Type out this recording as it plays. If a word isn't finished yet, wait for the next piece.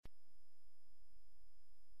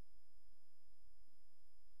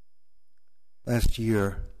Last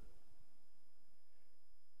year,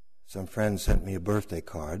 some friends sent me a birthday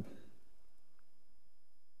card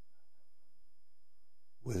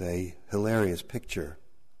with a hilarious picture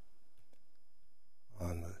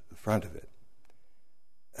on the front of it.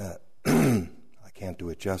 I can't do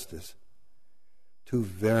it justice. Two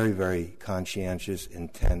very, very conscientious,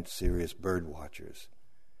 intense, serious bird watchers.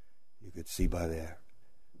 You could see by their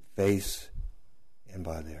face and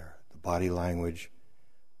by the body language,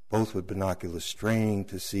 both with binoculars, straining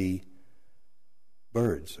to see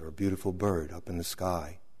birds or a beautiful bird up in the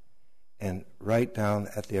sky. And right down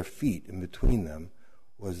at their feet, in between them,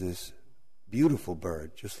 was this beautiful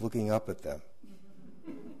bird just looking up at them.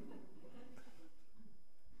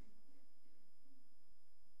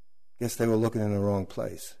 Guess they were looking in the wrong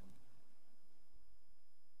place.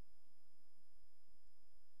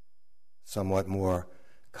 Somewhat more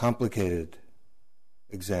complicated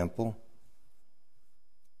example,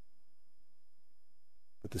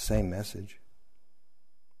 but the same message.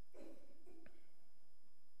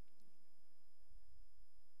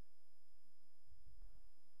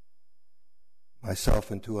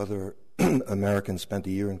 Myself and two other Americans spent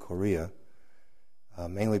a year in Korea,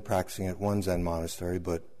 mainly practicing at one Zen monastery,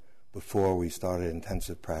 but before we started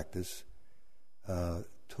intensive practice,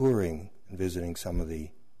 touring and visiting some of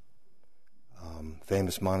the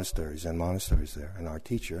famous monasteries and monasteries there. And our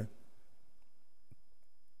teacher,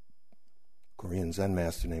 Korean Zen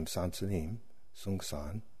master named Sansanim,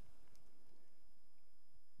 Sung-san,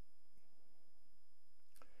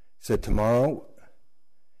 said, tomorrow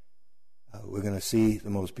we're going to see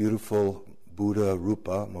the most beautiful Buddha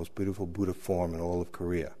Rupa, most beautiful Buddha form in all of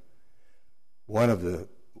Korea. One of the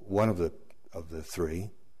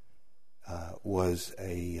three was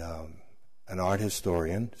an art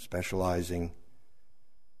historian specializing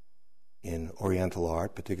in Oriental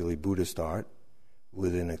art, particularly Buddhist art,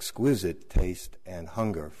 with an exquisite taste and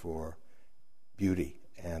hunger for beauty,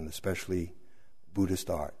 and especially Buddhist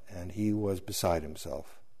art. And he was beside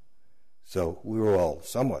himself. So we were all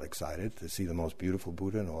somewhat excited to see the most beautiful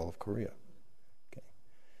Buddha in all of Korea. Okay.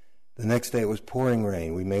 The next day it was pouring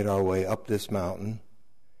rain. We made our way up this mountain.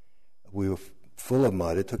 We were full of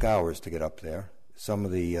mud. It took hours to get up there. Some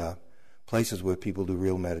of the places where people do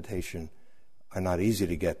real meditation are not easy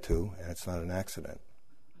to get to, and it's not an accident.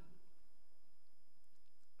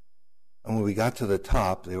 And when we got to the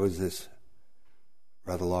top, there was this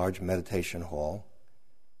rather large meditation hall,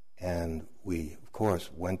 and we, of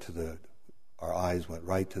course, our eyes went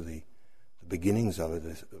right to the beginnings of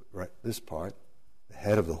it, this part, the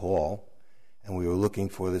head of the hall, and we were looking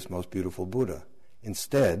for this most beautiful Buddha.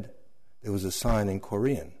 Instead, there was a sign in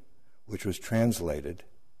Korean, which was translated,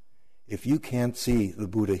 if you can't see the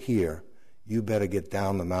Buddha here, you better get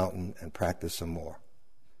down the mountain and practice some more.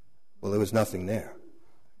 Well, there was nothing there.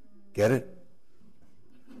 Get it?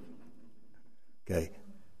 Okay.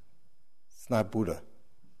 It's not Buddha.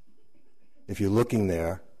 If you're looking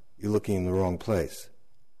there, you're looking in the wrong place.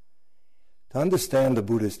 To understand the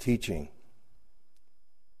Buddha's teaching,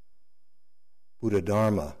 Buddha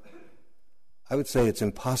Dharma, I would say it's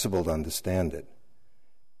impossible to understand it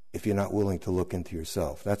if you're not willing to look into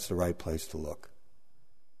yourself. That's the right place to look.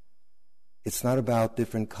 It's not about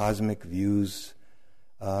different cosmic views.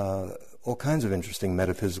 All kinds of interesting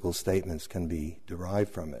metaphysical statements can be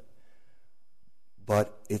derived from it.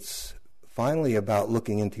 But it's finally about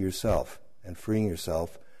looking into yourself and freeing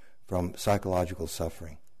yourself from psychological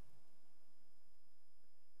suffering.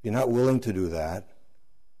 If you're not willing to do that,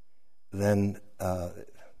 then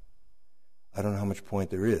I don't know how much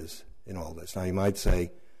point there is in all this. Now, you might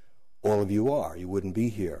say, all of you are. You wouldn't be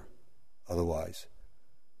here otherwise.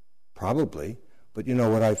 Probably. But you know,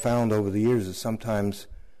 what I found over the years is sometimes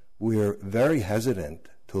we're very hesitant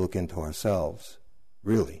to look into ourselves,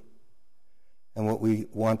 really. And what we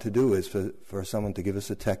want to do is for someone to give us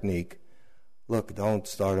a technique. Look, don't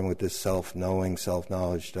start them with this self-knowing,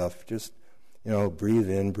 self-knowledge stuff. Just, breathe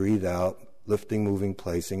in, breathe out, lifting, moving,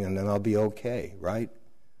 placing, and then I'll be okay, right?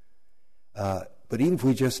 But even if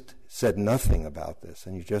we just said nothing about this,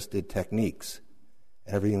 and you just did techniques,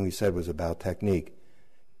 and everything we said was about technique,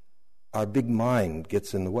 our big mind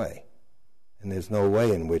gets in the way. And there's no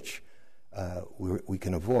way in which we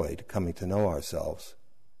can avoid coming to know ourselves,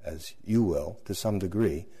 as you will, to some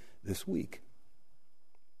degree, this week.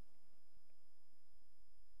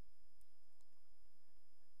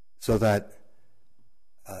 So that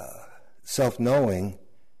self-knowing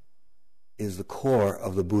is the core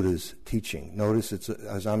of the Buddha's teaching. Notice,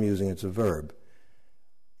 as I'm using, it's a verb.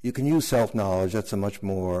 You can use self-knowledge, that's a much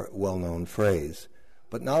more well-known phrase.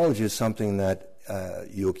 But knowledge is something that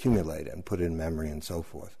you accumulate and put in memory and so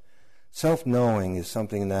forth. Self-knowing is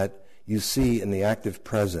something that you see in the active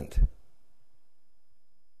present,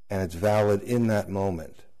 and it's valid in that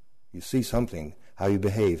moment. You see something, how you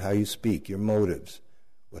behave, how you speak, your motives,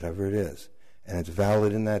 whatever it is, and it's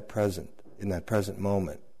valid in that present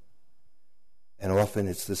moment. And often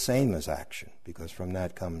it's the same as action, because from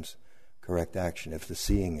that comes correct action, if the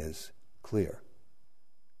seeing is clear.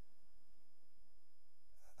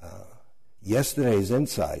 Yesterday's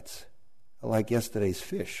insights are like yesterday's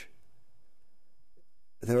fish.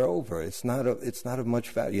 They're over. It's not of much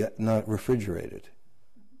value, not refrigerated.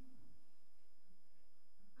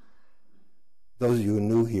 Those of you who are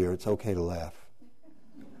new here, it's okay to laugh.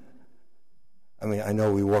 I mean, I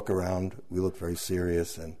know we walk around, we look very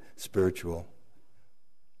serious and spiritual.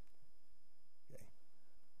 Okay.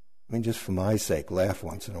 I mean, just for my sake, laugh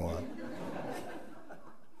once in a while.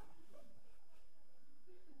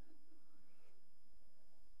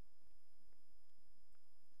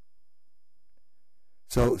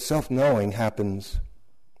 So self-knowing happens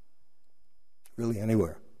really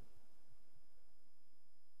anywhere.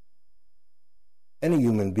 Any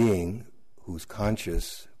human being who's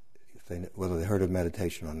conscious, whether they heard of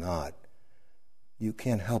meditation or not, you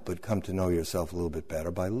can't help but come to know yourself a little bit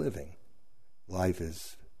better by living. Life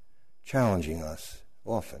is challenging us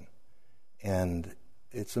often, and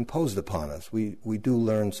it's imposed upon us. We do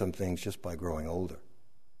learn some things just by growing older.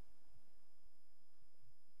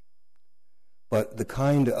 But the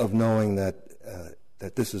kind of knowing that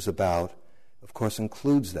this is about, of course,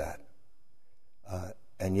 includes that.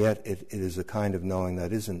 And yet it is a kind of knowing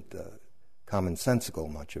that isn't commonsensical,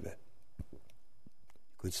 much of it. You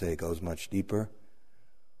could say it goes much deeper.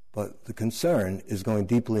 But the concern is going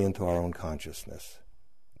deeply into our own consciousness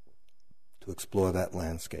to explore that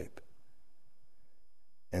landscape.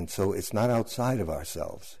 And so it's not outside of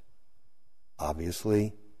ourselves.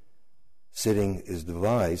 Obviously, sitting is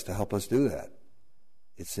devised to help us do that.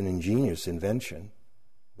 It's an ingenious invention,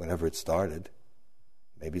 whenever it started.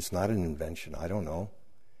 Maybe it's not an invention, I don't know.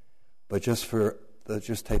 But let's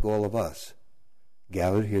just take all of us,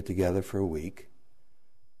 gathered here together for a week,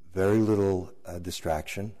 very little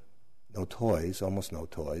distraction, no toys, almost no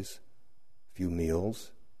toys, few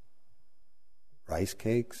meals, rice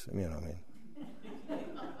cakes,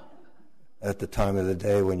 at the time of the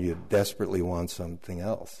day when you desperately want something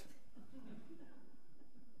else.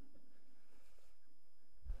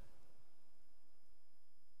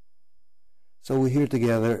 So we're here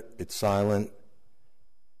together, it's silent.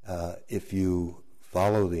 If you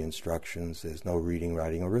follow the instructions, there's no reading,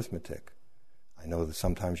 writing, arithmetic. I know that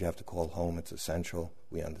sometimes you have to call home, it's essential,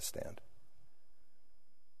 we understand.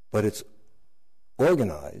 But it's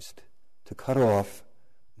organized to cut off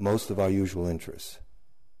most of our usual interests.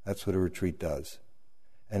 That's what a retreat does.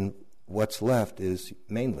 And what's left is,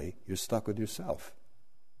 mainly, you're stuck with yourself.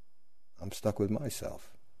 I'm stuck with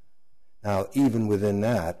myself. Now, even within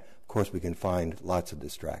that, of course, we can find lots of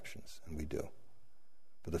distractions, and we do.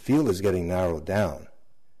 But the field is getting narrowed down.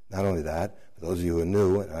 Not only that, for those of you who are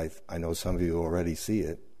new, and I know some of you already see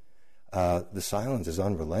it, the silence is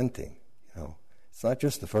unrelenting. It's not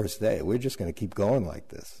just the first day. We're just going to keep going like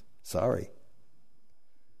this. Sorry.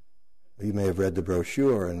 You may have read the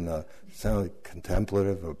brochure and sound like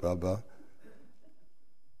contemplative or blah, blah.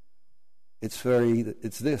 It's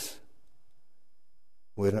this.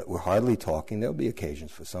 We're hardly talking. There'll be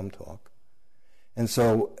occasions for some talk. And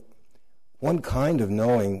so one kind of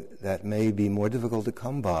knowing that may be more difficult to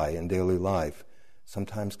come by in daily life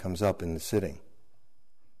sometimes comes up in the sitting.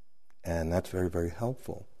 And that's very, very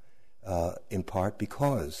helpful, in part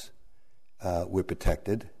because we're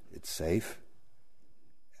protected, it's safe,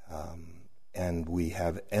 and we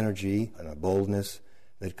have energy and a boldness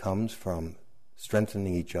that comes from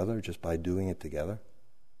strengthening each other just by doing it together.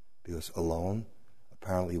 Because alone,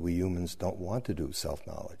 apparently we humans don't want to do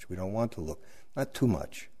self-knowledge. We don't want to look, not too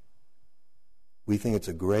much. We think it's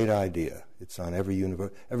a great idea. It's on every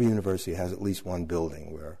university has at least one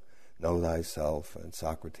building where know thyself and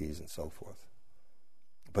Socrates and so forth.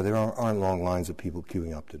 But there aren't long lines of people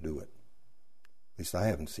queuing up to do it. At least I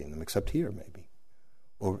haven't seen them, except here maybe.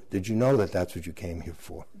 Or did you know that that's what you came here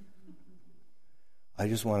for? I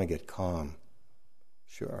just want to get calm.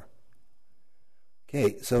 Sure.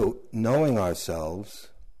 Okay, so knowing ourselves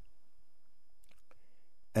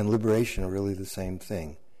and liberation are really the same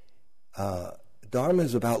thing. Dharma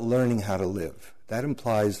is about learning how to live. That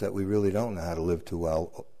implies that we really don't know how to live too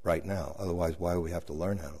well right now. Otherwise, why would we have to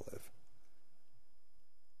learn how to live?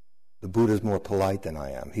 The Buddha's more polite than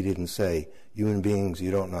I am. He didn't say, human beings,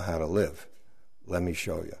 you don't know how to live. Let me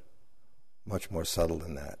show you. Much more subtle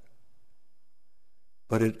than that.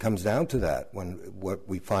 But it comes down to that when what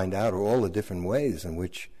we find out are all the different ways in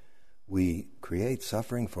which we create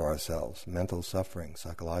suffering for ourselves, mental suffering,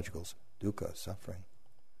 psychological dukkha, suffering.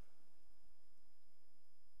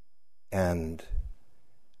 And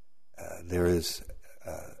there is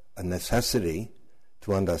a necessity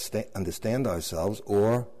to understand ourselves,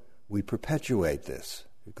 or we perpetuate this.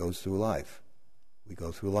 It goes through life. We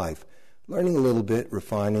go through life, learning a little bit,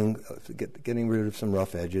 refining, getting rid of some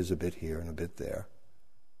rough edges, a bit here and a bit there.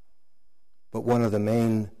 But one of the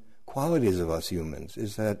main qualities of us humans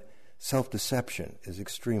is that self-deception is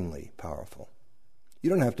extremely powerful. You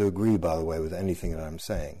don't have to agree, by the way, with anything that I'm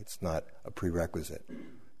saying. It's not a prerequisite.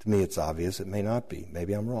 To me, it's obvious. It may not be.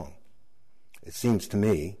 Maybe I'm wrong. It seems to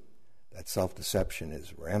me that self-deception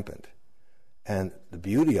is rampant. And the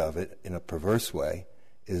beauty of it, in a perverse way,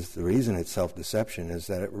 is the reason it's self-deception is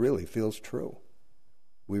that it really feels true.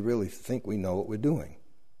 We really think we know what we're doing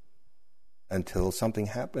until something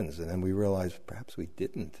happens, and then we realize perhaps we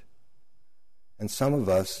didn't. And some of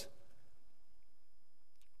us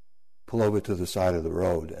pull over to the side of the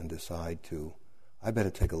road and decide I better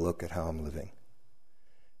take a look at how I'm living.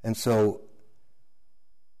 And so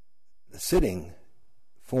the sitting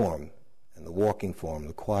form and the walking form,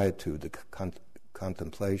 the quietude, the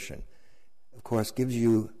contemplation, of course, gives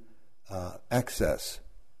you access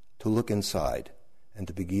to look inside and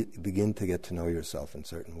to begin to get to know yourself in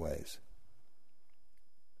certain ways.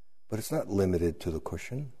 But it's not limited to the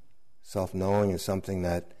cushion. Self-knowing is something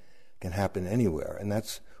that can happen anywhere, and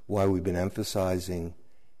that's why we've been emphasizing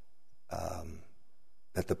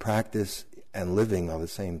that the practice and living are the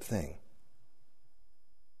same thing.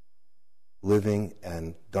 Living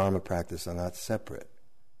and Dharma practice are not separate.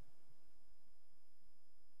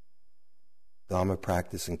 Dharma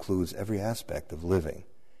practice includes every aspect of living.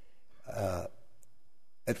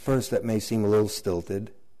 At first that may seem a little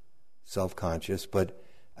stilted, self-conscious, but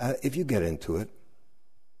if you get into it,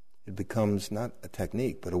 it becomes not a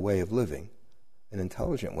technique, but a way of living, an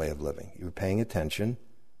intelligent way of living. You're paying attention.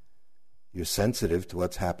 You're sensitive to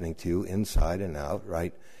what's happening to you inside and out,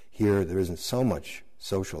 right? Here, there isn't so much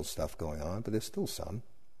social stuff going on, but there's still some.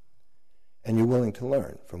 And you're willing to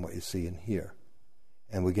learn from what you see and hear.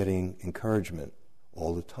 And we're getting encouragement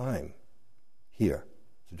all the time here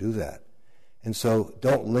to do that. And so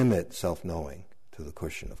don't limit self-knowing to the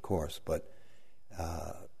cushion, of course, but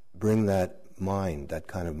bring that mind, that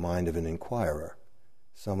kind of mind of an inquirer,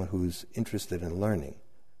 someone who's interested in learning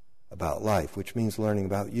about life, which means learning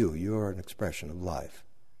about you. You're an expression of life.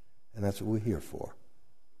 And that's what we're here for.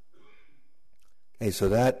 Okay, so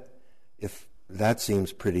if that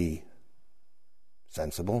seems pretty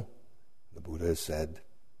sensible, the Buddha has said,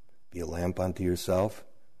 be a lamp unto yourself.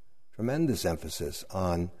 Tremendous emphasis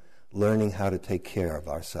on learning how to take care of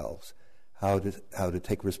ourselves, how to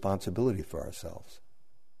take responsibility for ourselves,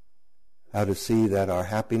 how to see that our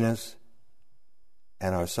happiness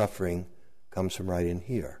and our suffering comes from right in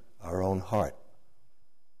here, our own heart.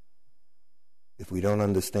 If we don't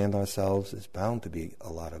understand ourselves, there's bound to be a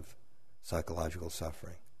lot of psychological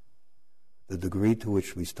suffering. The degree to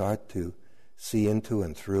which we start to see into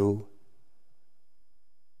and through,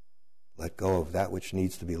 let go of that which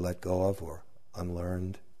needs to be let go of or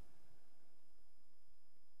unlearned,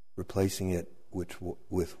 replacing it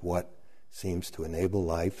with what seems to enable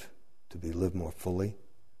life to be lived more fully,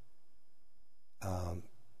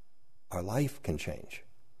 our life can change.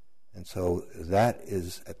 And so that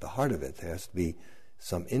is at the heart of it. There has to be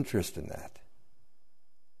some interest in that.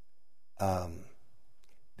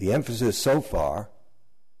 The emphasis so far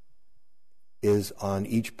is on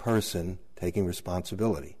each person taking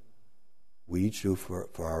responsibility. We each do for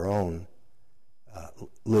our own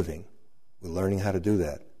living. We're learning how to do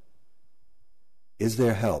that. Is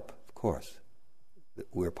there help? Of course.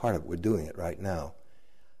 We're part of it. We're doing it right now.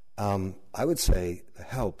 I would say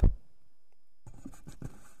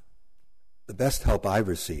the best help I've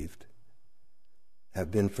received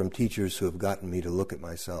have been from teachers who have gotten me to look at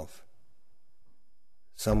myself.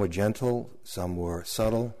 Some were gentle, some were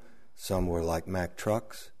subtle, some were like Mack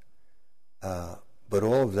trucks, but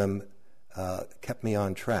all of them kept me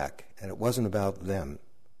on track, and it wasn't about them.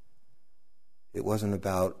 It wasn't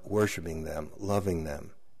about worshiping them, loving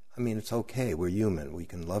them. I mean, it's okay, we're human, we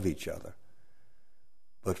can love each other.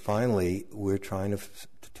 But finally, we're trying to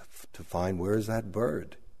find, where is that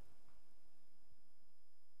bird?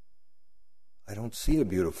 I don't see a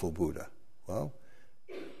beautiful Buddha. Well,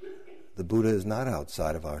 the Buddha is not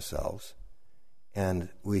outside of ourselves, and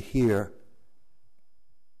we're here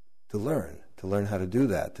to learn how to do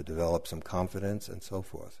that, to develop some confidence and so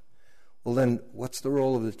forth. Well then, what's the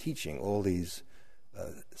role of the teaching? All these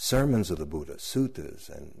sermons of the Buddha, suttas,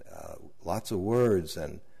 and lots of words,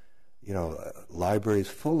 and libraries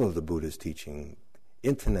full of the Buddha's teaching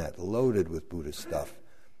internet loaded with Buddhist stuff,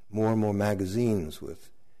 more and more magazines with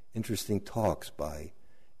interesting talks by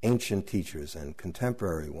ancient teachers and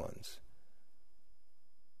contemporary ones.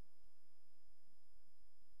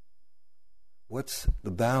 What's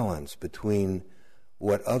the balance between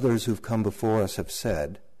what others who've come before us have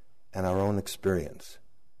said and our own experience?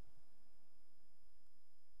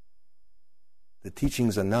 The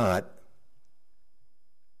teachings are not,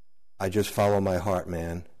 I just follow my heart,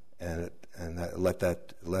 man, and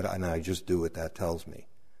I just do what that tells me.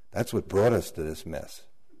 That's what brought us to this mess.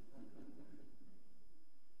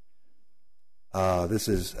 This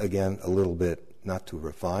is, again, a little bit not too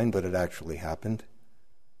refined, but it actually happened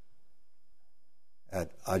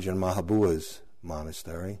at Ajahn Mahabua's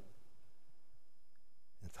monastery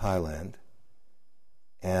in Thailand.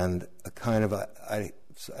 And a kind of, I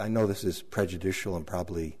know this is prejudicial and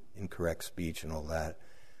probably incorrect speech and all that,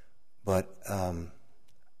 but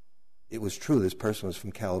it was true. This person was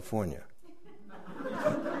from California.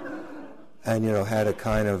 And, had a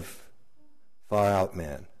kind of far-out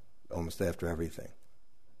man, almost after everything.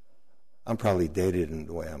 I'm probably dated in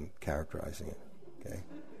the way I'm characterizing it, okay?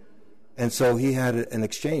 And so he had an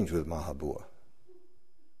exchange with Mahabua.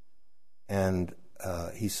 And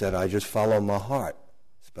he said, I just follow my heart,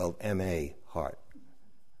 spelled M-A, heart.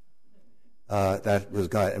 That was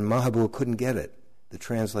God. And Mahabua couldn't get it. The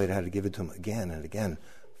translator had to give it to him again and again.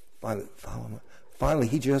 Finally,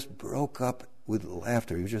 he just broke up with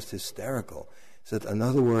laughter. He was just hysterical. He said, in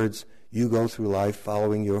other words, you go through life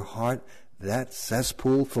following your heart, that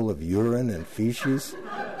cesspool full of urine and feces,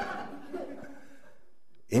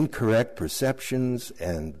 incorrect perceptions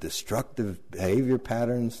and destructive behavior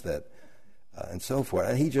patterns and so forth.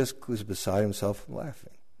 And he just was beside himself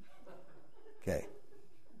laughing. Okay.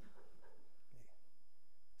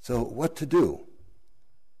 So what to do?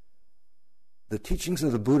 The teachings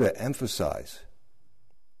of the Buddha emphasize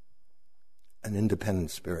an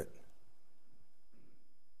independent spirit.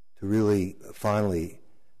 To really, finally,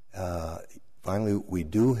 we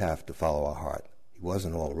do have to follow our heart. He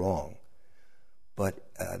wasn't all wrong.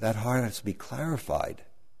 But that heart has to be clarified.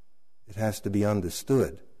 It has to be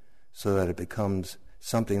understood so that it becomes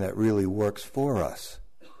something that really works for us,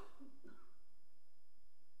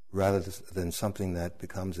 rather than something that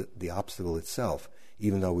becomes the obstacle itself,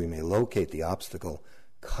 even though we may locate the obstacle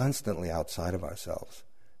constantly outside of ourselves.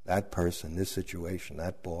 That person, this situation,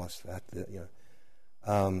 that boss,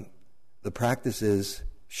 the practice is,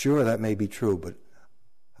 sure, that may be true, but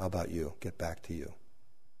how about you? Get back to you.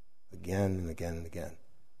 Again and again and again.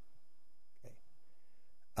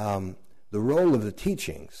 Okay. The role of the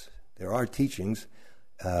teachings, there are teachings,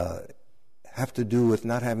 have to do with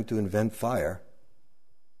not having to invent fire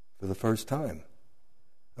for the first time.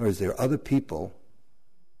 Or is there other people,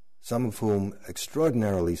 some of whom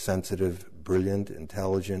extraordinarily sensitive, brilliant,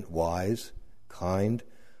 intelligent, wise, kind,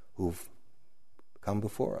 who've come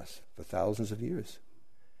before us for thousands of years.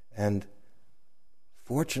 And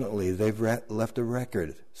fortunately, they've left a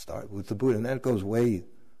record, start with the Buddha, and that goes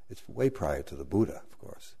it's way prior to the Buddha, of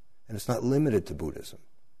course. And it's not limited to Buddhism.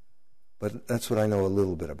 But that's what I know a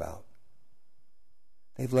little bit about.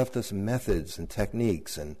 They've left us methods and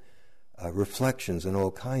techniques and reflections and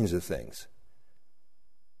all kinds of things.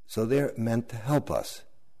 So they're meant to help us.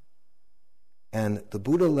 And the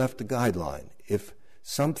Buddha left a guideline. If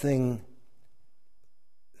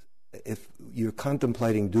you're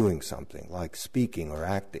contemplating doing something, like speaking or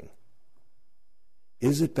acting,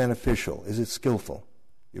 is it beneficial? Is it skillful?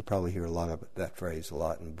 You'll probably hear a lot of that phrase a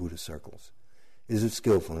lot in Buddhist circles. Is it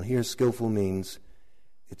skillful? And here skillful means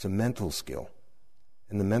it's a mental skill.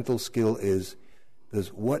 And the mental skill is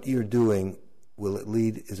what you're doing,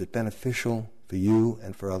 is it beneficial for you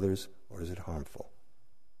and for others, or is it harmful?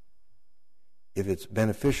 If it's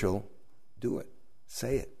beneficial, do it.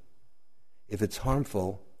 Say it. If it's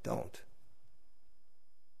harmful, don't.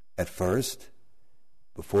 At first,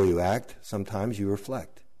 before you act, sometimes you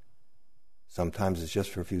reflect. Sometimes it's just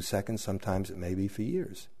for a few seconds, sometimes it may be for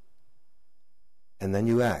years. And then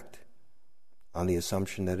you act on the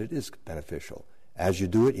assumption that it is beneficial. As you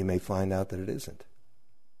do it, you may find out that it isn't.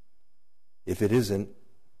 If it isn't,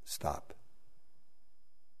 stop.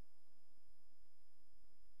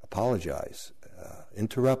 Apologize.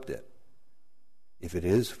 Interrupt it. If it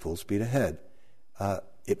is, full speed ahead.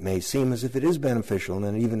 It may seem as if it is beneficial, and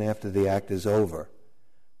then even after the act is over,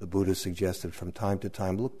 the Buddha suggested from time to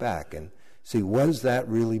time, look back and see, was that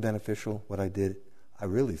really beneficial, what I did? I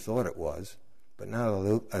really thought it was, but now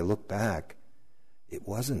that I look back, it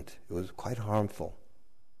wasn't. It was quite harmful,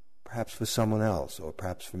 perhaps for someone else, or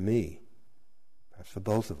perhaps for me, perhaps for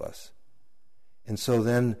both of us. And so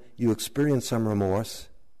then you experience some remorse.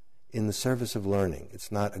 in the service of learning.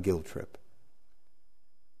 It's not a guilt trip.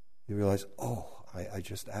 You realize, I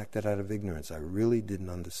just acted out of ignorance. I really didn't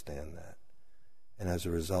understand that. And as a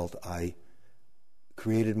result, I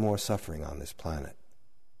created more suffering on this planet.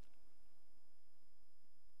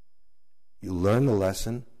 You learn the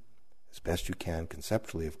lesson as best you can,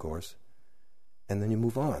 conceptually, of course, and then you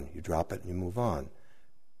move on. You drop it and you move on.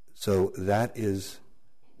 So that is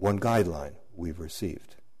one guideline we've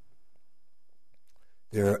received.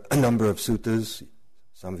 There are a number of suttas.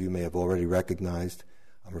 Some of you may have already recognized.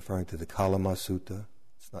 I'm referring to the Kalama Sutta.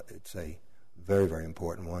 It's a very, very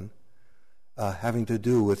important one, having to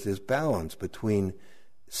do with this balance between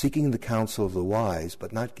seeking the counsel of the wise,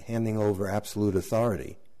 but not handing over absolute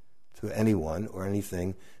authority to anyone or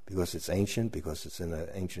anything because it's ancient, because it's in an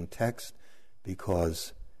ancient text,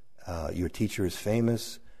 because your teacher is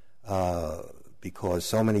famous, because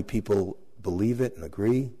so many people believe it and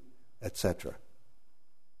agree, etc.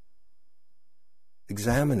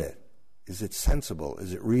 Examine it. Is it sensible?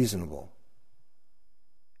 Is it reasonable?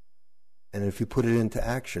 And if you put it into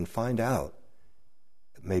action, find out.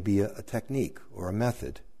 It may be a technique or a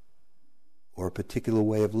method or a particular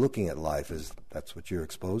way of looking at life. That's what you're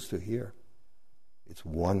exposed to here. It's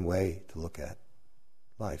one way to look at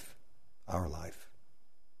life, our life.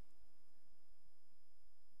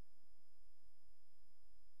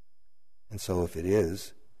 And so if it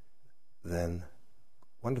is, then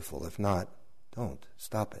wonderful. If not, don't.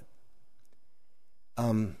 Stop it.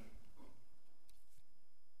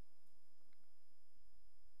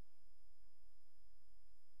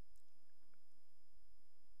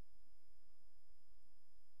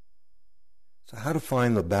 So how to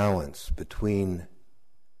find the balance between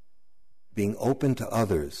being open to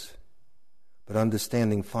others, but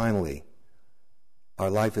understanding finally our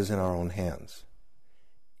life is in our own hands.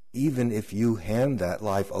 Even if you hand that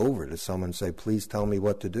life over to someone and say, please tell me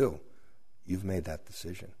what to do, you've made that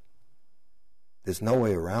decision. There's no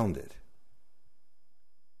way around it.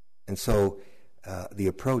 And so the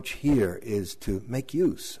approach here is to make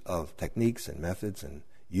use of techniques and methods and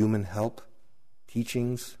human help,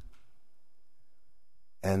 teachings,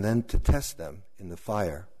 and then to test them in the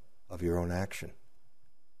fire of your own action.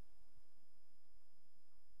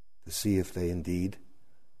 To see if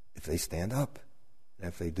they stand up. And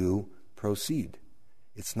if they do, proceed.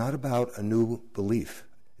 It's not about a new belief.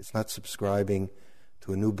 It's not subscribing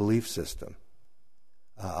to a new belief system.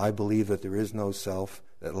 I believe that there is no self,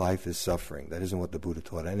 that life is suffering. That isn't what the Buddha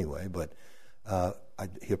taught anyway, but I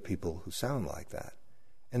hear people who sound like that.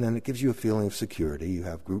 And then it gives you a feeling of security. You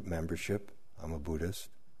have group membership. I'm a Buddhist.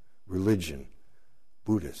 Religion.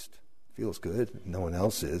 Buddhist. Feels good. No one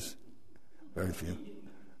else is. Very few.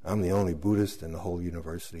 I'm the only Buddhist in the whole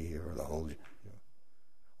university here, or the whole...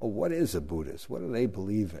 what is a Buddhist? What do they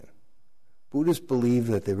believe in? Buddhists believe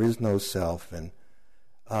that there is no self, and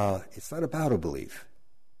it's not about a belief.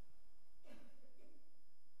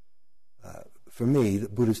 For me, the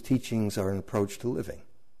Buddhist teachings are an approach to living.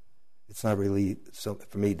 It's not really, so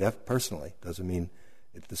for me personally, doesn't mean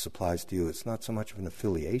if this applies to you, it's not so much of an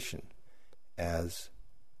affiliation as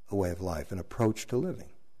a way of life, an approach to living,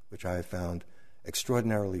 which I have found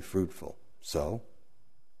extraordinarily fruitful. So,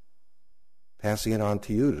 passing it on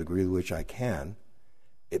to you to the degree to which I can,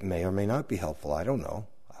 it may or may not be helpful. I don't know.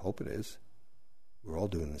 I hope it is. We're all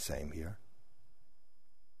doing the same here.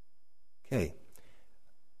 Okay.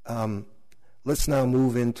 Let's now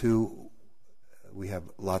move into, we have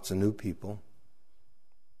lots of new people.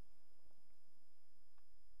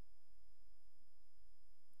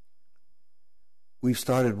 We've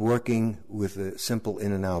started working with a simple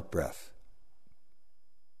in and out breath.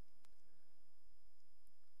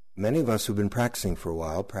 Many of us who've been practicing for a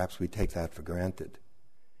while, perhaps we take that for granted.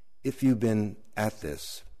 If you've been at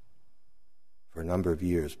this for a number of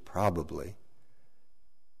years, probably,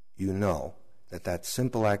 you know that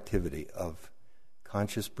simple activity of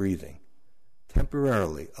conscious breathing,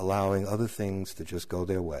 temporarily allowing other things to just go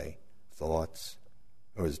their way, thoughts,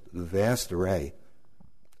 or the vast array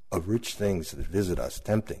of rich things that visit us,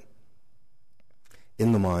 tempting,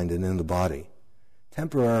 in the mind and in the body,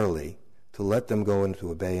 temporarily to let them go into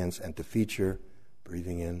abeyance and to feature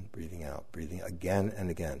breathing in, breathing out, breathing again and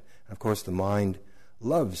again. And of course, the mind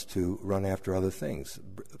loves to run after other things.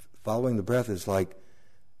 Following the breath is like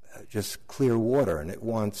just clear water, and it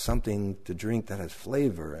wants something to drink that has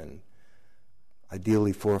flavor, and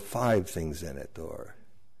ideally 4 or 5 things in it, or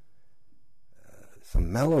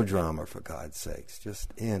some melodrama, for God's sakes,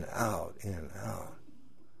 just in, out, in, out.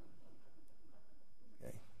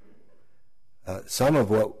 Okay. Some of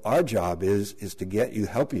what our job is to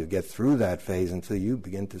help you get through that phase until you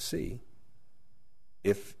begin to see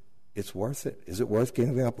if it's worth it. Is it worth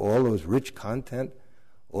giving up all those rich content,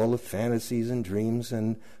 all the fantasies and dreams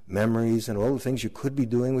and memories and all the things you could be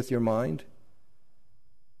doing with your mind?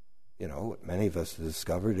 You know, what many of us have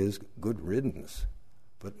discovered is good riddance.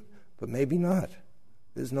 But maybe not.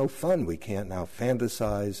 There's no fun. We can't now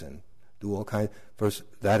fantasize and do all kinds. First,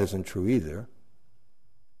 that isn't true either.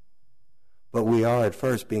 But we are at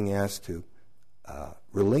first being asked to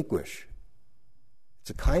relinquish. It's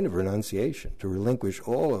a kind of renunciation, to relinquish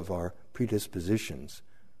all of our predispositions,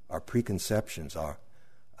 our preconceptions, our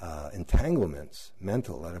entanglements,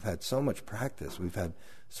 mental, that have had so much practice. We've had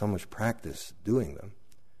so much practice doing them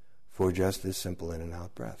for just this simple in and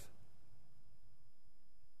out breath.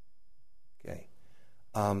 Okay.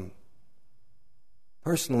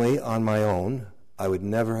 Personally, on my own, I would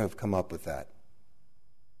never have come up with that.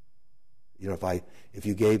 You know, if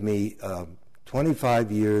you gave me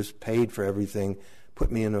 25 years, paid for everything,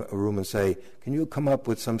 put me in a room and say, can you come up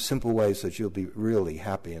with some simple ways that you'll be really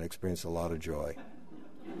happy and experience a lot of joy?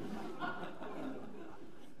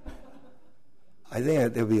 I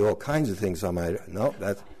think there'll be all kinds of things on my, no,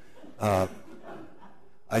 that's,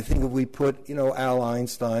 I think if we put, Al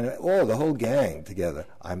Einstein, the whole gang together,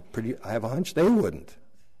 I have a hunch they wouldn't.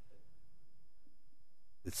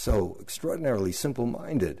 It's so extraordinarily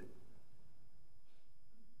simple-minded.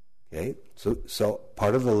 Okay, so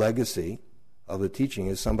part of the legacy of the teaching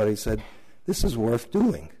is somebody said, this is worth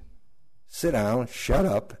doing. Sit down, shut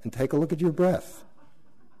up, and take a look at your breath.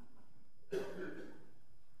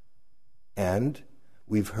 And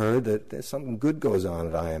we've heard that there's something good goes on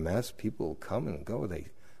at IMS. People come and go. They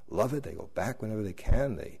love it. They go back whenever they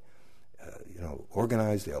can. They,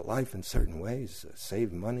 organize their life in certain ways,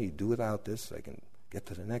 save money, do without this. They can get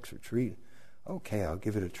to the next retreat. Okay, I'll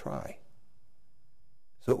give it a try.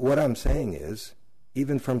 So what I'm saying is,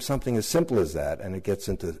 even from something as simple as that, and it gets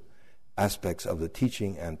into aspects of the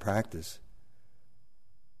teaching and practice,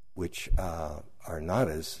 which are not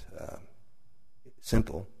as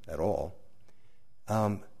simple at all,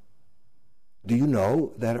 do you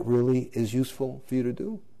know that it really is useful for you to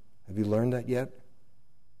do? Have you learned that yet?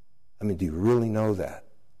 I mean, do you really know that?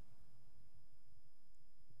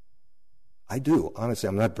 I do. Honestly,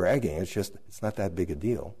 I'm not bragging. It's not that big a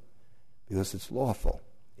deal because it's lawful.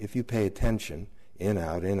 If you pay attention, in,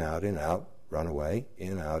 out, in, out, in, out, run away,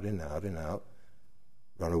 in, out, in, out, in, out,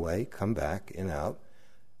 run away, come back, in, out.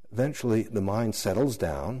 Eventually, the mind settles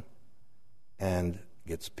down and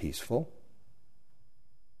gets peaceful,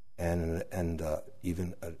 and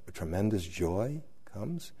even a tremendous joy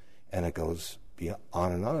comes, and it goes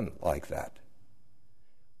on and on like that.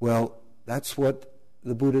 Well, that's what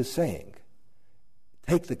the Buddha is saying.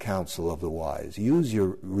 Take the counsel of the wise. Use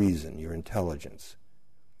your reason, your intelligence.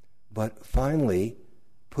 But finally,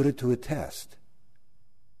 put it to a test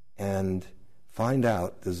and find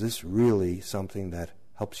out, is this really something that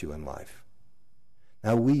helps you in life?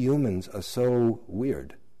 Now, we humans are so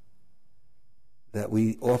weird that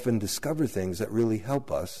we often discover things that really help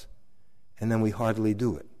us, and then we hardly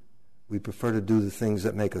do it. We prefer to do the things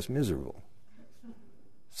that make us miserable.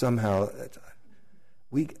 Somehow,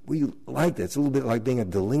 we like that. It's a little bit like being a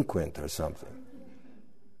delinquent or something.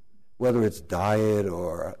 Whether it's diet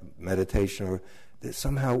or meditation, or that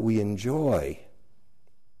somehow we enjoy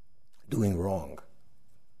doing wrong.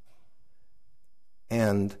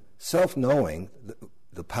 And self-knowing,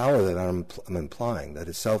 the power that I'm implying, that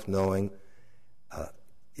is self-knowing,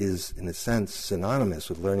 is in a sense synonymous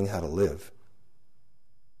with learning how to live.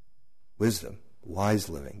 Wisdom, wise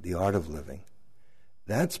living, the art of living.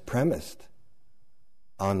 That's premised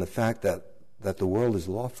on the fact that the world is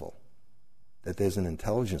lawful, that there's an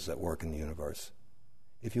intelligence at work in the universe.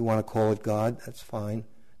 If you want to call it God, that's fine.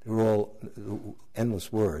 They're all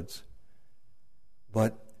endless words.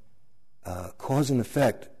 But cause and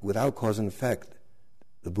effect, without cause and effect,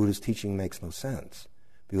 the Buddha's teaching makes no sense.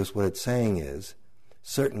 Because what it's saying is,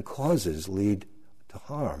 certain causes lead to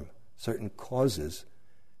harm. Certain causes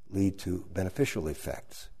lead to beneficial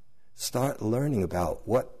effects. Start learning about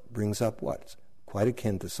what brings up what. It's quite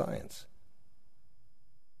akin to science.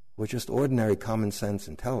 We're just ordinary common sense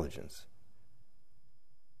intelligence.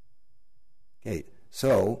 Okay,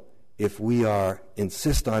 so if we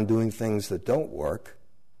insist on doing things that don't work,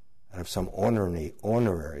 out of some ornery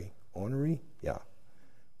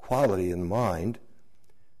quality in the mind,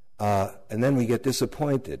 and then we get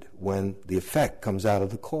disappointed when the effect comes out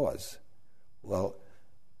of the cause. Well,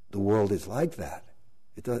 the world is like that.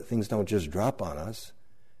 Things don't just drop on us.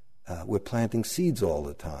 We're planting seeds all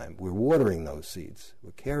the time. We're watering those seeds.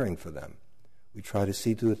 We're caring for them. We try to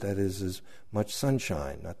see to it that is as much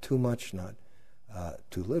sunshine, not too much, not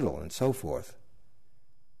too little, and so forth.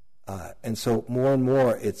 And so more and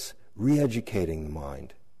more it's re-educating the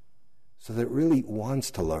mind so that it really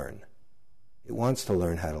wants to learn. It wants to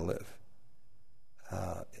learn how to live.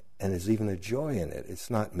 And there's even a joy in it.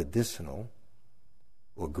 It's not medicinal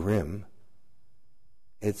or grim.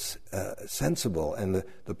 It's sensible, and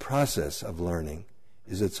the process of learning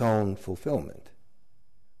is its own fulfillment.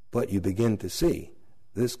 But you begin to see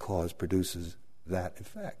this cause produces that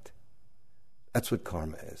effect. That's what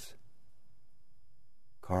karma is.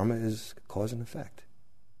 Karma is cause and effect.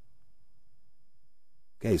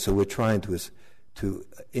 Okay, so we're trying to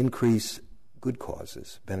increase good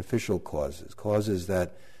causes, beneficial causes, causes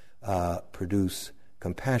that produce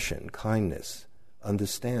compassion, kindness,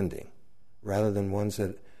 understanding, rather than ones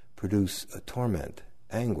that produce torment,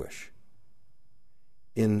 anguish.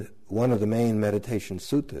 In one of the main meditation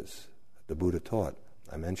suttas the Buddha taught,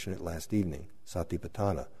 I mentioned it last evening,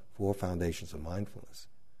 Satipatthana, 4 Foundations of Mindfulness.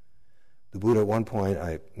 The Buddha at one point,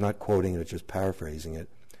 I'm not quoting it, just paraphrasing it,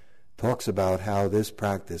 talks about how this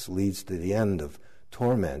practice leads to the end of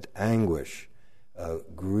torment, anguish,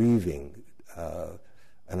 grieving,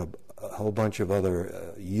 and a whole bunch of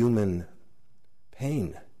other human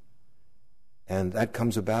pain. And that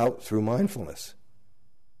comes about through mindfulness.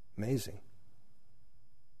 Amazing.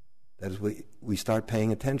 That is, we start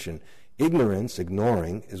paying attention. Ignorance,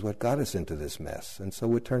 ignoring, is what got us into this mess. And so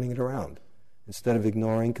we're turning it around. Instead of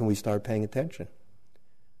ignoring, can we start paying attention?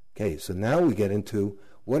 Okay, so now we get into,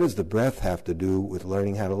 what does the breath have to do with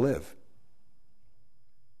learning how to live?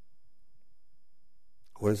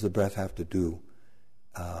 What does the breath have to do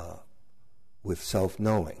with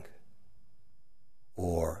self-knowing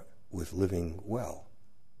or with living well?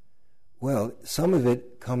 Well, some of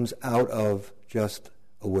it comes out of just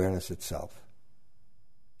awareness itself.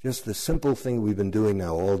 Just the simple thing we've been doing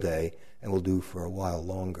now all day and will do for a while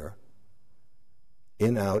longer.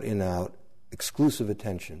 In, out, exclusive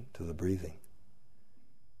attention to the breathing.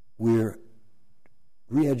 We're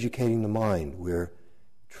re-educating the mind. We're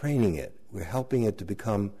training it. We're helping it to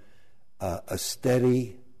become a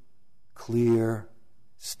steady, clear,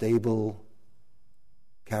 stable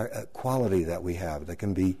quality that we have that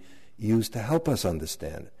can be used to help us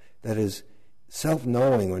understand. That is,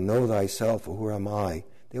 self-knowing or know thyself or who am I,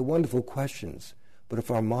 they're wonderful questions. But if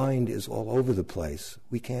our mind is all over the place,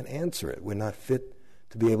 we can't answer it. We're not fit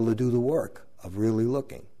to be able to do the work of really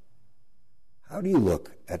looking. How do you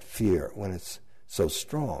look at fear when it's so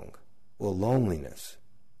strong, or loneliness?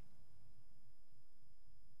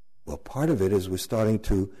 Well, part of it is we're starting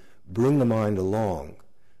to bring the mind along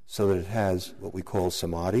so that it has what we call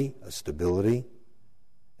samadhi, a stability.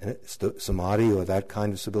 And samadhi, or that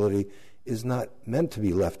kind of stability, is not meant to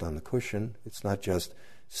be left on the cushion. It's not just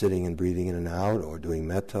sitting and breathing in and out, or doing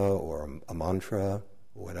metta, or a mantra,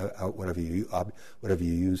 or whatever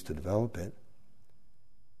you use to develop it.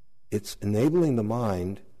 It's enabling the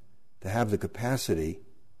mind to have the capacity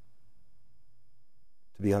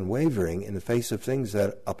to be unwavering in the face of things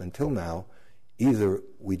that up until now either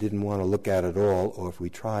we didn't want to look at all, or if we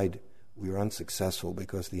tried, we were unsuccessful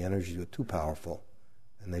because the energies were too powerful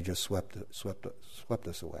and they just swept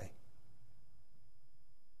us away.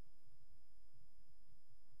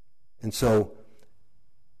 And so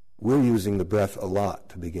we're using the breath a lot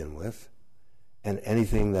to begin with, and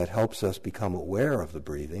anything that helps us become aware of the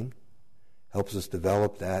breathing helps us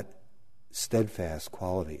develop that steadfast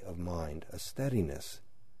quality of mind, a steadiness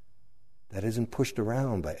that isn't pushed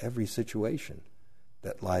around by every situation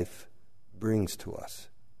that life brings to us.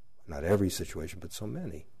 Not every situation, but so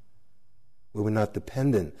many. Where we're not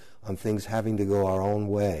dependent on things having to go our own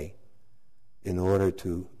way in order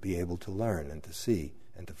to be able to learn and to see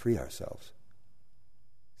and to free ourselves.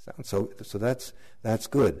 So that's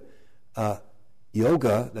good.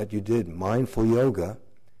 Yoga that you did, mindful yoga,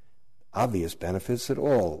 obvious benefits that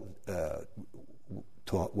all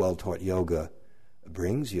well-taught yoga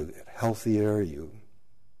brings. You get healthier, you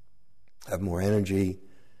have more energy,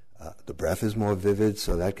 the breath is more vivid,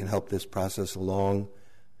 so that can help this process along.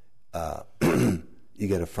 You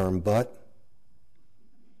get a firm butt.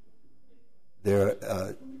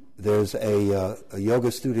 There's a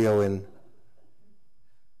yoga studio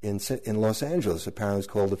in Los Angeles. Apparently, it's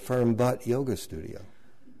called the Firm Butt Yoga Studio.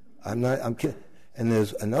 I'm kidding. And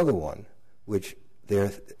there's another one, which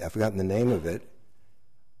I've forgotten the name of it,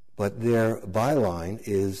 but their byline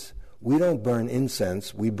is, "We don't burn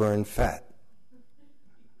incense, we burn fat."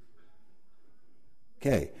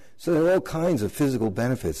 Okay, so there are all kinds of physical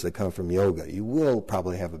benefits that come from yoga. You will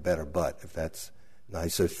probably have a better butt if that's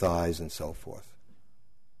nicer thighs and so forth.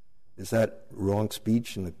 Is that wrong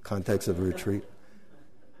speech in the context of a retreat?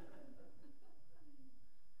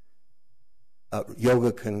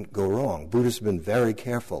 yoga can go wrong. Buddhists have been very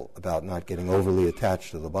careful about not getting overly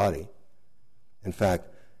attached to the body. In fact,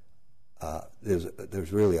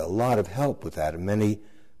 there's really a lot of help with that, and many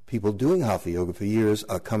people doing hatha yoga for years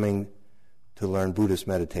are coming to learn Buddhist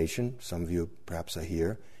meditation. Some of you perhaps are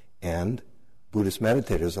here, and Buddhist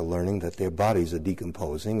meditators are learning that their bodies are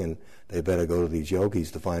decomposing, and they better go to these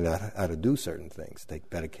yogis to find out how to do certain things, take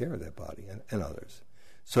better care of their body and others.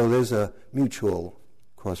 So there's a mutual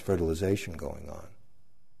cross-fertilization going on.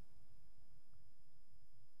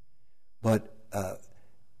 But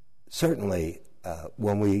certainly,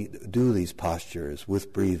 when we do these postures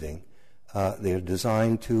with breathing, they're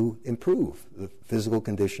designed to improve the physical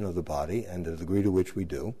condition of the body, and to the degree to which we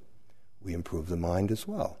do, we improve the mind as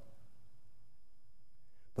well.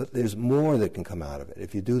 But there's more that can come out of it.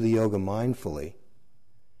 If you do the yoga mindfully,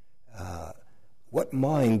 what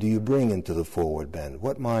mind do you bring into the forward bend?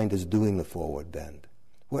 What mind is doing the forward bend?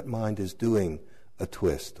 What mind is doing a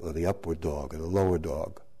twist, or the upward dog, or the lower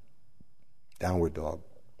dog, downward dog?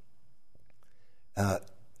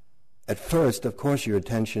 At first, of course, your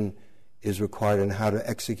attention is required in how to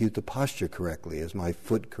execute the posture correctly. Is my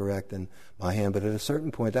foot correct and my hand? But at a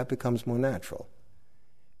certain point, that becomes more natural.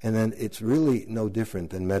 And then it's really no different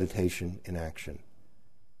than meditation in action,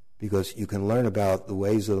 because you can learn about the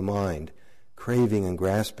ways of the mind, craving and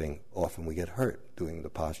grasping. Often we get hurt doing the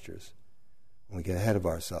postures when we get ahead of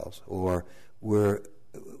ourselves, or we're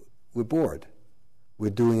bored. We're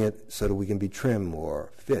doing it so that we can be trim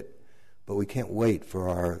or fit, but we can't wait for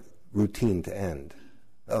our routine to end.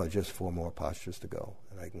 Oh, just 4 more postures to go,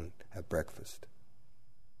 and I can have breakfast.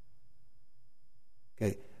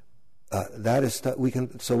 Okay. That is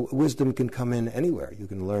so wisdom can come in anywhere. You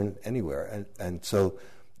can learn anywhere, and so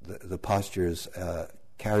the postures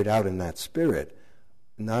carried out in that spirit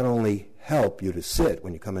not only help you to sit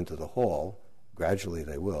when you come into the hall, gradually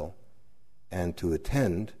they will, and to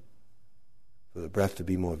attend, for the breath to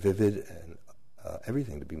be more vivid and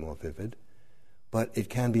everything to be more vivid, but it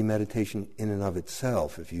can be meditation in and of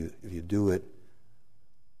itself if you do it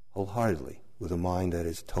wholeheartedly with a mind that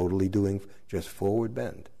is totally doing just forward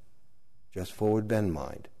bend. Just forward bend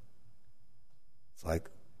mind. It's like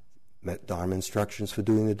Dharma instructions for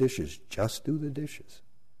doing the dishes. Just do the dishes.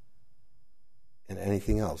 And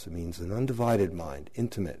anything else. It means an undivided mind,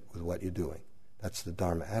 intimate with what you're doing. That's the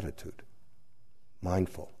Dharma attitude.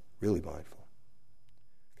 Mindful, really mindful.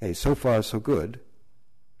 Okay, so far so good.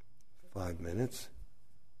 5 minutes.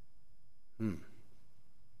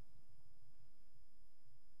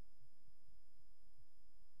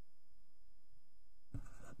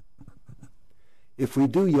 If we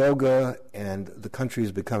do yoga, and the country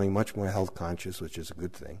is becoming much more health conscious, which is a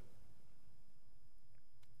good thing,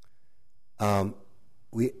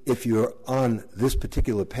 if you're on this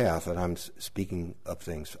particular path, and I'm speaking of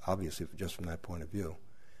things obviously just from that point of view,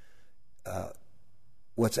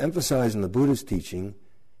 what's emphasized in the Buddhist teaching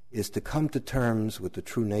is to come to terms with the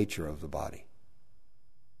true nature of the body.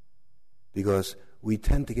 Because we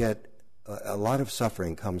tend to get a lot of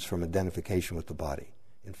suffering comes from identification with the body,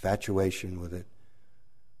 infatuation with it,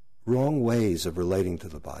 wrong ways of relating to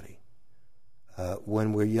the body.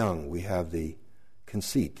 When we're young, we have the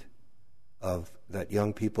conceit of that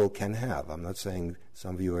young people can have. I'm not saying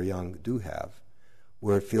some of you are young do have,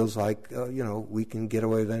 where it feels like we can get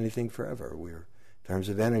away with anything forever. We're in terms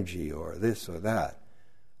of energy or this or that.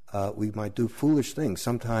 We might do foolish things,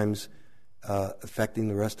 sometimes affecting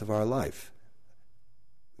the rest of our life.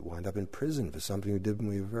 We wind up in prison for something we did when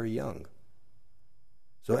we were very young.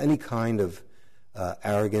 So any kind of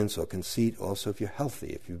arrogance or conceit, also if you're healthy,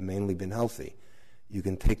 if you've mainly been healthy, you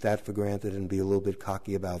can take that for granted and be a little bit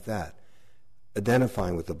cocky about that.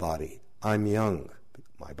 Identifying with the body. I'm young.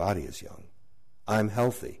 My body is young. I'm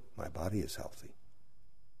healthy. My body is healthy.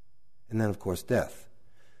 And then, of course, death.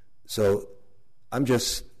 So I'm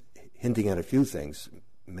just hinting at a few things.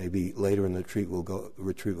 Maybe later in the retreat we'll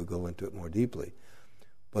go into it more deeply.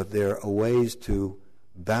 But there are ways to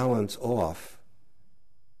balance off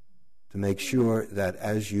to make sure that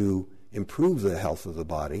as you improve the health of the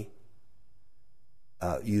body,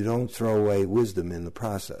 you don't throw away wisdom in the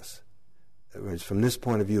process. Whereas from this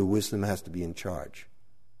point of view, wisdom has to be in charge.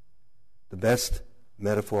 The best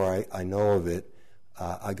metaphor I know of it,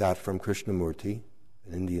 I got from Krishnamurti,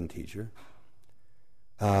 an Indian teacher.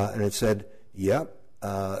 And it said,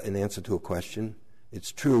 in answer to a question,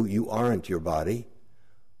 it's true, you aren't your body,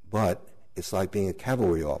 but it's like being a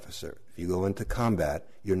cavalry officer. If you go into combat,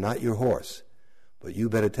 you're not your horse, but you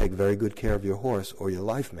better take very good care of your horse or your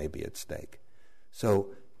life may be at stake.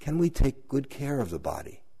 So can we take good care of the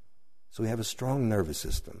body? So we have a strong nervous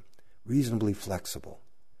system, reasonably flexible,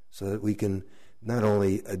 so that we can not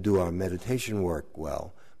only do our meditation work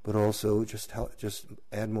well, but also just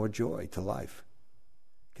add more joy to life?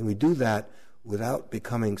 Can we do that without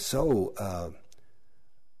becoming so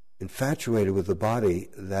infatuated with the body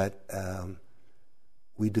that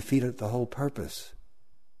we defeated the whole purpose?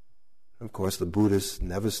 Of course, the Buddhists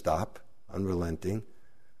never stop, unrelenting.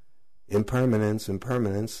 Impermanence,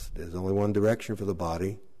 there's only one direction for the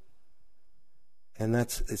body. And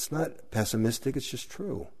it's not pessimistic, it's just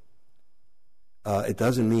true. It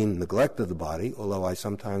doesn't mean neglect of the body, although I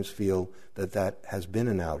sometimes feel that has been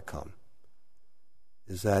an outcome,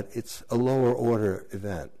 is that it's a lower order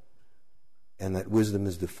event, and that wisdom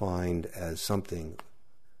is defined as something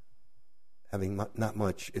having not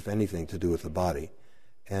much, if anything, to do with the body,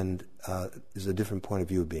 and is a different point of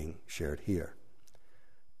view being shared here.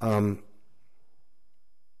 I'm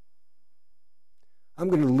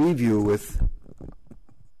going to leave you with,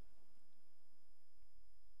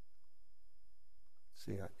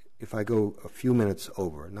 see, if I go a few minutes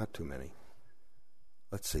over, not too many.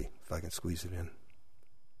 Let's see if I can squeeze it in.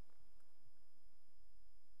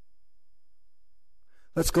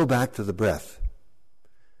 Let's go back to the breath.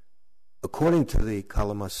 According to the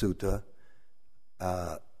Kalama Sutta,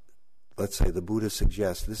 let's say the Buddha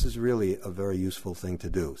suggests this is really a very useful thing to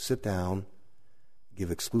do. Sit down,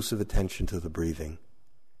 give exclusive attention to the breathing,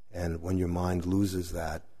 and when your mind loses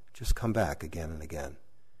that, just come back again and again.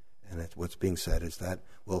 And what's being said is that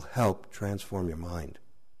will help transform your mind,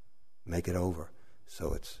 make it over,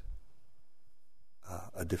 so it's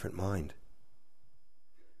a different mind.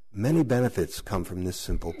 Many benefits come from this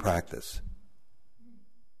simple practice.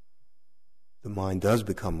 The mind does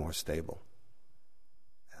become more stable.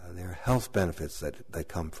 There are health benefits that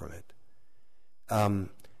come from it.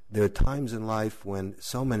 There are times in life when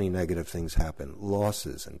so many negative things happen,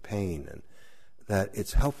 losses and pain, and that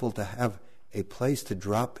it's helpful to have a place to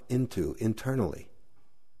drop into internally.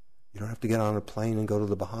 You don't have to get on a plane and go to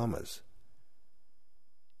the Bahamas.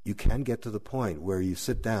 You can get to the point where you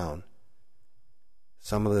sit down.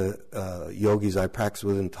 Some of the yogis I practice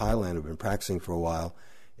with in Thailand have been practicing for a while.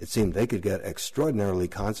 It seemed they could get extraordinarily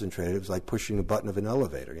concentrated. It was like pushing a button of an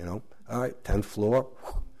elevator, All right, 10th floor.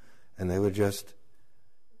 And they would just,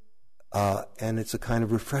 and it's a kind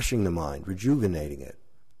of refreshing the mind, rejuvenating it.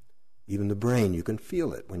 Even the brain, you can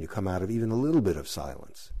feel it when you come out of even a little bit of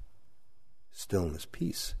silence. Stillness,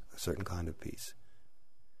 peace, a certain kind of peace.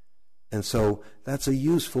 And so that's a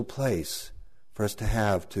useful place for us to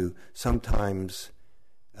have to sometimes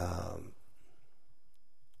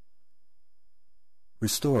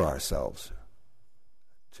restore ourselves,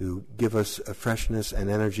 to give us a freshness and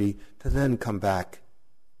energy to then come back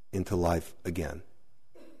into life again.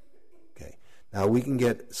 Okay. Now we can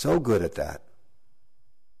get so good at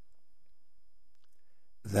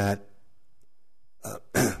that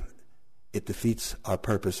it defeats our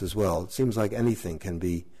purpose as well. It seems like anything can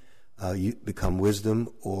become wisdom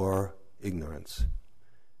or ignorance.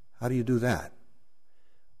 How do you do that?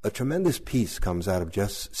 A tremendous peace comes out of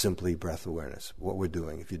just simply breath awareness, what we're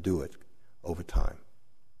doing, if you do it over time.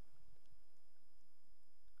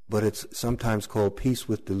 But it's sometimes called peace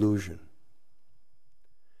with delusion,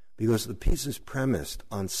 because the peace is premised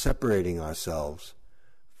on separating ourselves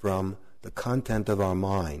from the content of our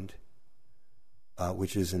mind,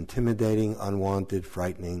 which is intimidating, unwanted,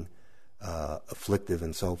 frightening, afflictive,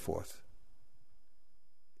 and so forth.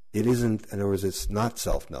 It isn't, in other words, it's not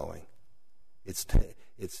self-knowing. It's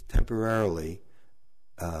temporarily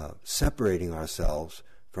separating ourselves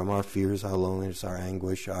from our fears, our loneliness, our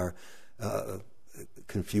anguish, our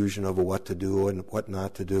confusion over what to do and what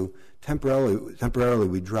not to do. Temporarily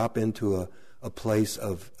we drop into a place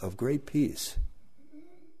of great peace.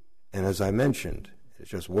 And as I mentioned,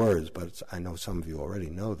 it's just words, but I know some of you already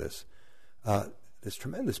know this. There's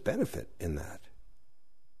tremendous benefit in that.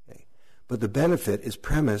 Okay. But the benefit is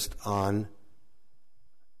premised on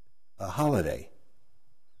a holiday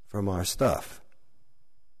from our stuff.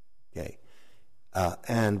 Okay.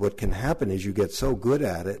 And what can happen is you get so good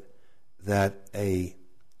at it that a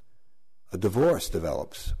divorce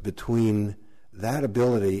develops between that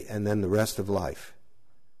ability and then the rest of life.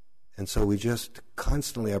 And so we just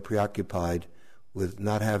constantly are preoccupied with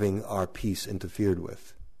not having our peace interfered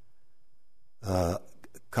with.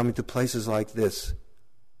 Coming to places like this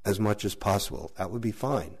as much as possible, that would be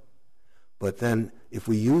fine. But then if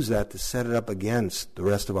we use that to set it up against the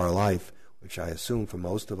rest of our life, which I assume for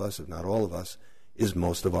most of us, if not all of us, is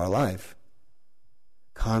most of our life,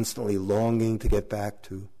 constantly longing to get back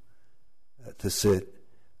to sit,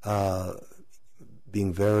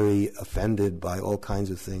 being very offended by all kinds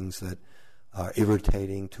of things that are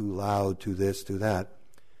irritating, too loud, too this, too that,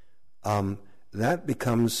 that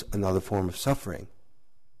becomes another form of suffering.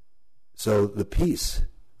 So the peace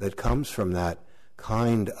that comes from that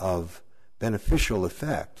kind of beneficial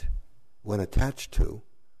effect, when attached to,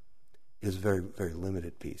 is very, very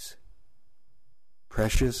limited peace.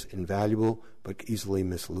 Precious, invaluable, but easily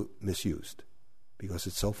misused, because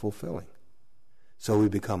it's so fulfilling. So we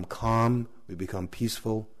become calm, we become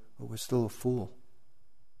peaceful, but we're still a fool.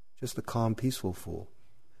 Just a calm, peaceful fool.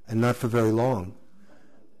 And not for very long,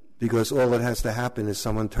 because all that has to happen is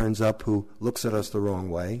someone turns up who looks at us the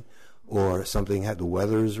wrong way, or the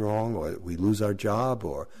weather is wrong, or we lose our job,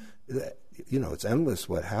 or, it's endless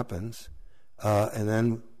what happens. And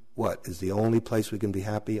then what? Is the only place we can be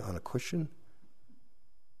happy on a cushion?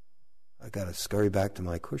 I got to scurry back to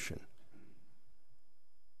my cushion.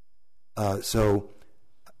 So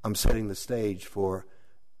I'm setting the stage for,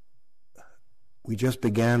 we just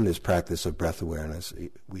began this practice of breath awareness.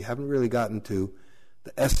 We haven't really gotten to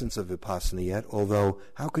the essence of Vipassana yet, although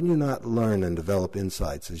how can you not learn and develop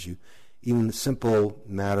insights even the simple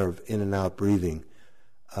matter of in and out breathing,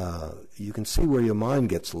 you can see where your mind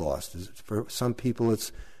gets lost. For some people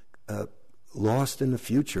it's lost in the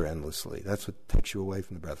future endlessly. That's what takes you away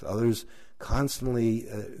from the breath. Others constantly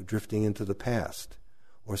drifting into the past,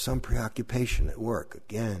 or some preoccupation at work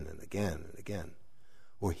again and again and again,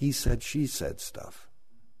 or he said, she said stuff.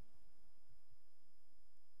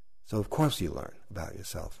 So of course you learn about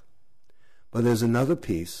yourself. But there's another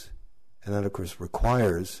piece, and that of course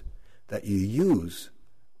requires that you use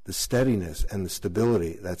the steadiness and the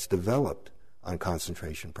stability that's developed on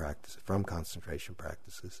concentration practice, from concentration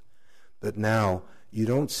practices. But now you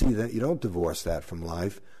don't see that, you don't divorce that from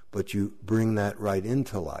life, but you bring that right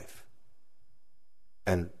into life.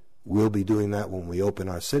 And we'll be doing that when we open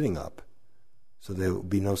our sitting up. So there will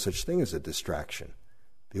be no such thing as a distraction,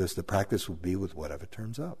 because the practice will be with whatever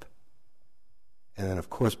turns up. And then, of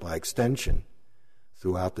course, by extension,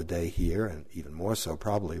 throughout the day here, and even more so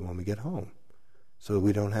probably when we get home, so that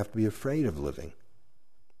we don't have to be afraid of living,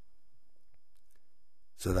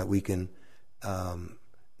 so that we can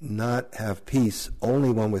not have peace only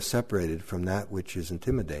when we're separated from that which is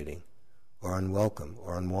intimidating, or unwelcome,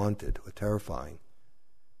 or unwanted, or terrifying.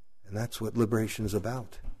 And that's what liberation is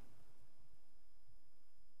about.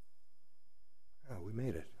 Oh, we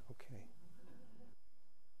made it. Okay.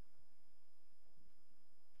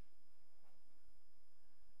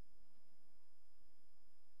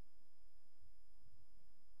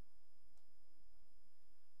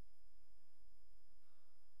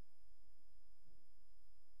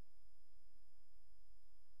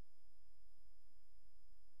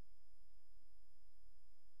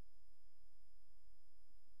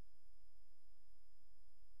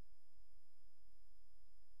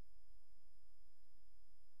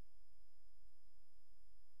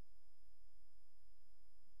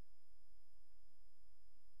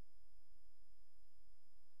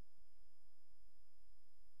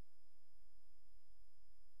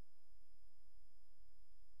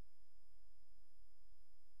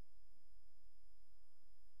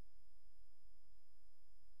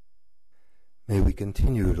 May we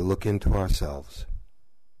continue to look into ourselves.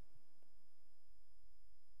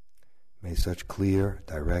 May such clear,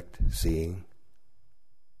 direct seeing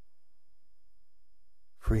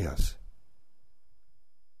free us.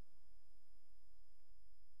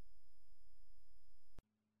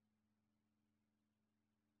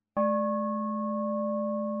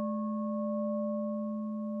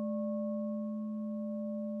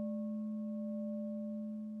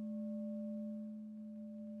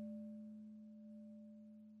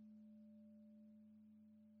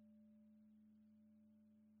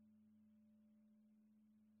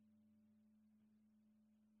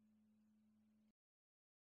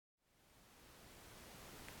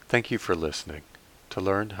 Thank you for listening. To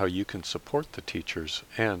learn how you can support the teachers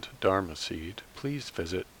and Dharma Seed, please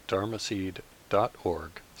visit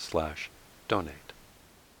dharmaseed.org/donate.